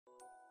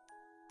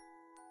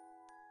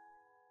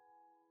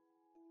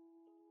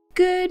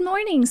Good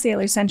morning,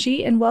 Sailor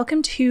Senshi, and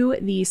welcome to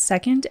the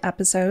second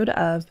episode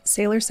of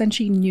Sailor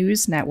Senshi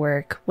News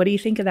Network. What do you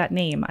think of that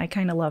name? I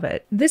kind of love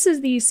it. This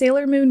is the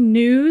Sailor Moon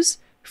news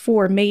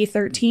for May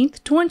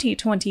 13th,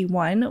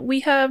 2021.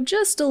 We have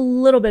just a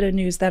little bit of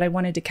news that I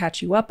wanted to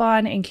catch you up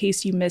on in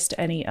case you missed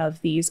any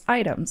of these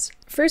items.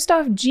 First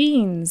off,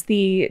 JINS,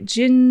 the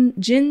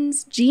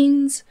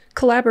JINS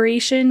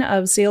collaboration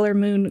of Sailor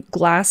Moon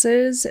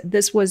glasses.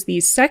 This was the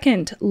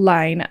second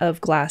line of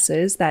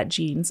glasses that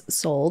JINS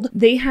sold.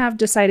 They have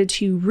decided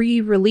to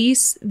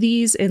re-release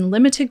these in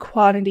limited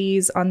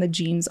quantities on the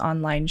JINS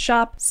online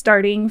shop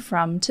starting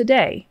from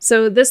today.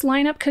 So this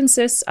lineup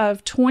consists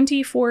of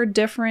 24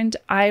 different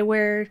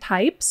eyewear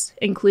types,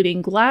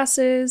 including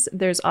glasses.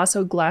 There's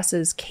also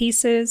glasses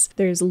cases.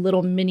 There's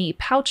little mini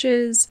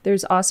pouches.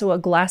 There's also a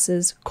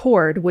glasses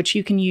cord, which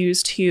you can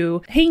use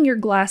to hang your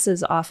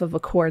glasses off of a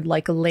cord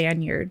like a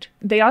lanyard.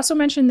 They also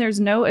mentioned there's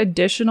no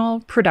additional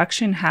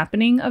production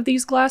happening of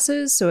these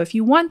glasses, so if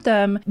you want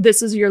them,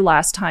 this is your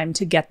last time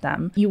to get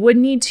them. You would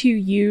need to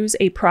use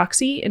a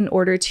proxy in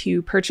order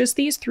to purchase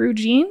these through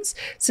JINS,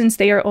 since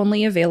they are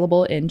only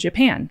available in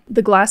Japan.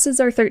 The glasses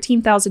are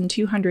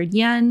 13,200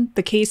 yen,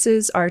 the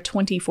cases are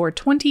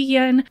 2,420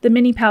 yen, the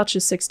mini pouch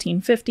is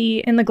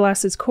 1,650, and the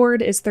glasses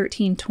cord is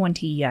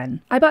 1,320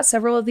 yen. I bought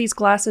several of these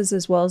glasses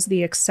as well as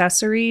the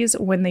accessories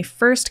when they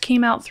first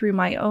came out through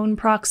my own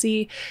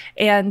proxy,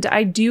 and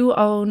I do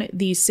own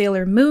the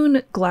Sailor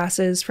Moon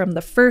glasses from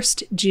the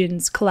first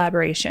JINS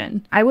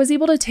collaboration. I was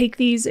able to take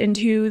these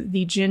into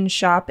the JINS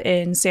shop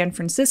in San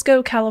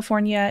Francisco,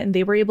 California, and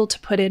they were able to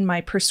put in my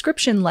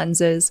prescription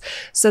lenses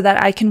so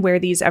that I can wear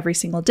these every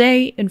single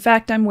day. In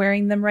fact, I'm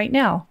wearing them right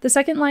now. The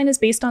second line is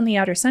based on the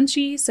outer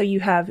Senshi, so you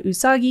have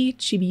Usagi,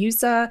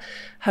 Chibiusa,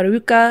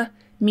 Haruka,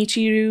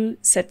 Michiru,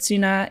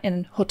 Setsuna,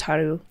 and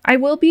Hotaru. I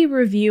will be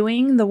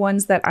reviewing the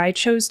ones that I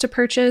chose to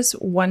purchase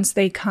once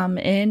they come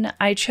in.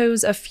 I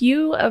chose a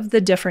few of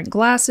the different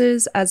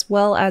glasses as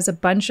well as a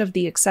bunch of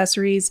the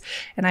accessories,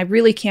 and I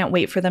really can't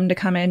wait for them to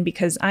come in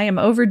because I am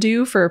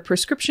overdue for a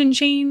prescription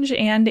change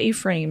and a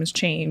frames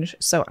change,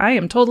 so I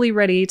am totally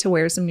ready to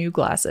wear some new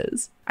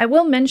glasses. I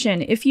will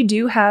mention, if you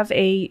do have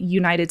a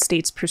United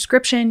States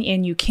prescription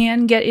and you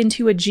can get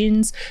into a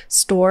JINS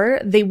store,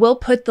 they will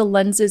put the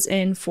lenses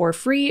in for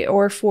free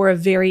or for a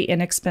very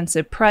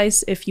inexpensive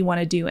price if you want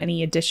to do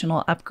any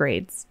additional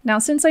upgrades. Now,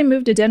 since I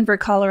moved to Denver,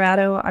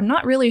 Colorado, I'm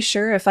not really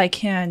sure if I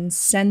can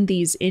send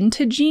these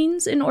into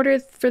JINS in order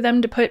for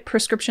them to put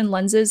prescription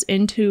lenses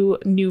into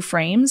new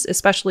frames,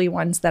 especially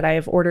ones that I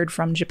have ordered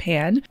from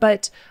Japan,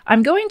 but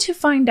I'm going to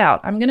find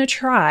out. I'm going to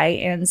try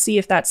and see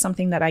if that's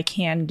something that I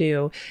can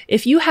do.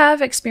 If you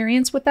have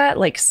experience with that,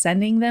 like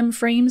sending them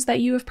frames that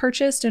you have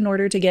purchased in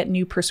order to get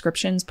new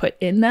prescriptions put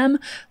in them,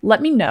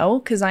 let me know,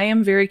 because I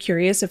am very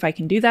curious if I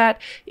can do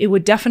that. It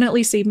would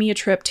definitely save me a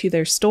trip to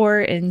their store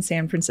in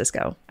San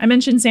Francisco. I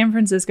mentioned San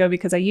Francisco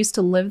because I used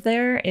to live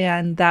there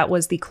and that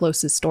was the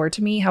closest store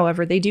to me.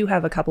 However, they do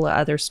have a couple of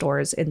other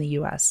stores in the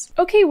US.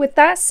 Okay, with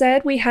that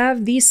said, we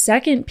have the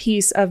second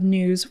piece of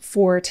news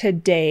for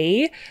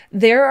today.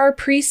 There are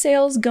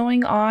pre-sales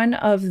going on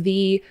of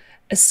the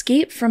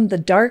Escape from the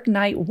Dark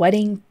Knight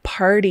Wedding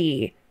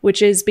Party, which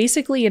is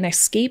basically an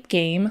escape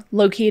game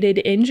located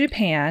in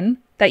Japan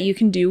that you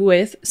can do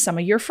with some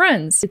of your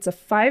friends. It's a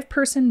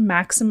 5-person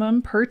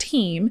maximum per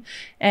team,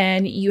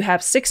 and you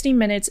have 60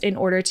 minutes in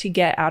order to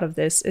get out of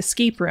this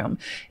escape room.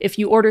 If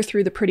you order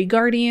through the Pretty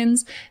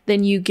Guardians,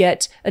 then you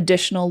get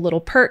additional little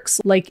perks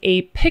like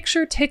a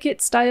picture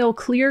ticket style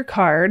clear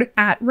card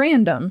at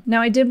random.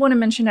 Now, I did want to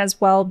mention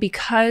as well,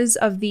 because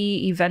of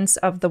the events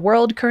of the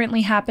world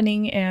currently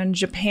happening and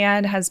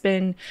Japan has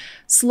been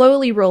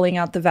slowly rolling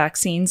out the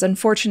vaccines.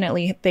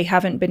 Unfortunately, they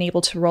haven't been able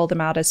to roll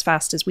them out as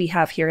fast as we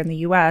have here in the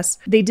US.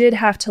 They did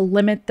have to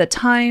limit the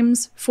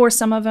times for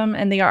some of them,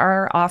 and they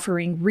are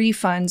offering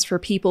refunds for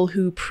people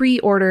who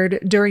pre-ordered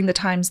during the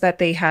times that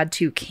they had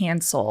to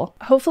cancel.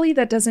 Hopefully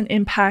that doesn't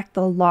impact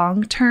the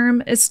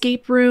long-term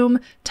escape room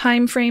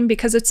time frame,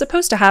 because it's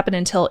supposed to happen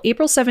until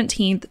April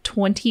 17th,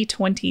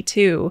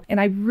 2022, and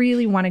I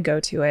really want to go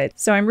to it.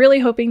 So I'm really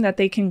hoping that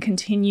they can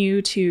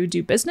continue to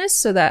do business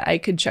so that I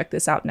could check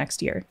this out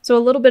next year. So a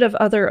little bit of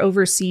other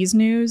overseas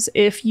news.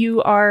 If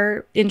you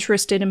are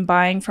interested in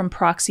buying from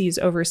proxies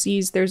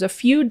overseas, there's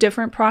a few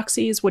different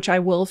proxies which I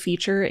will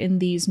feature in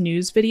these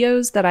news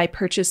videos that I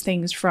purchase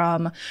things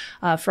from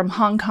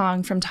Hong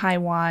Kong, from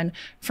Taiwan,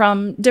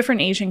 from different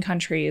Asian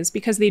countries,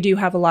 because they do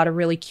have a lot of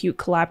really cute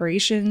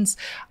collaborations.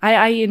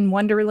 I in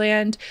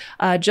Wonderland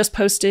just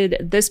posted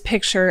this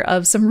picture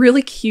of some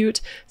really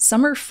cute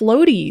summer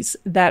floaties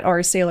that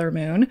are Sailor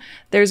Moon.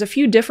 There's a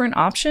few different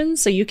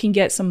options, so you can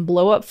get some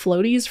blow-up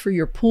floaties for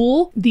your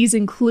pool. These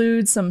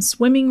include some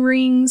swimming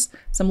rings,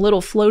 some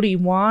little floaty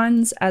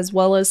wands, as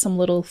well as some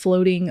little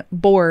floating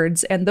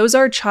boards, and those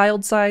are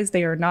child size,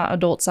 they are not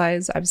adult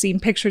size. I've seen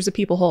pictures of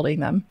people holding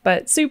them,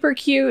 but super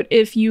cute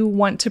if you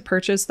want to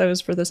purchase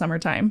those for the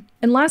summertime.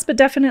 And last but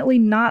definitely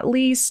not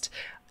least,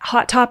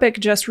 Hot Topic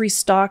just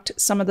restocked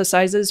some of the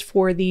sizes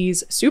for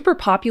these super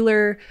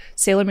popular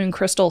Sailor Moon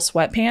Crystal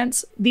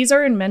sweatpants. These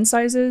are in men's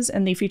sizes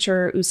and they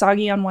feature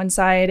Usagi on one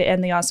side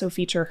and they also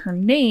feature her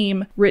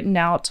name written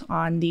out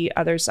on the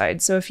other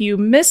side. So if you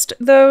missed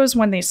those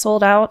when they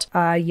sold out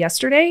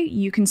yesterday,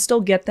 you can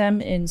still get them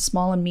in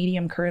small and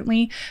medium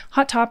currently.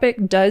 Hot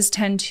Topic does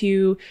tend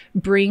to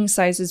bring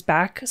sizes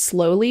back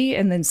slowly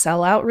and then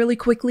sell out really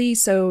quickly.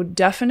 So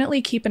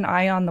definitely keep an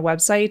eye on the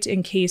website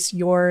in case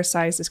your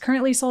size is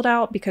currently sold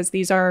out, because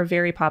these are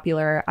very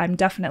popular. I'm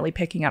definitely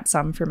picking up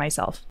some for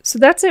myself. So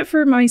that's it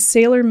for my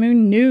Sailor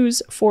Moon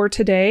news for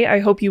today. I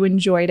hope you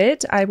enjoyed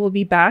it. I will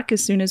be back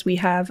as soon as we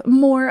have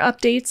more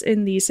updates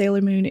in the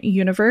Sailor Moon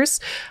universe.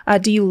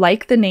 Do you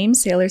like the name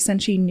Sailor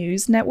Senshi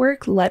News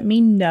Network? Let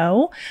me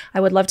know. I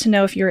would love to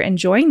know if you're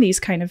enjoying these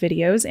kind of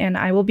videos, and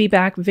I will be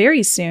back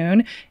very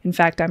soon. In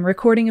fact, I'm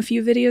recording a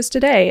few videos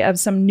today of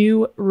some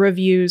new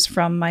reviews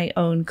from my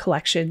own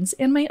collections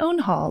and my own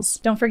hauls.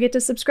 Don't forget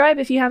to subscribe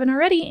if you haven't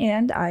already,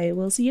 and I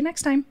will see you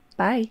next time.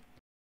 Bye.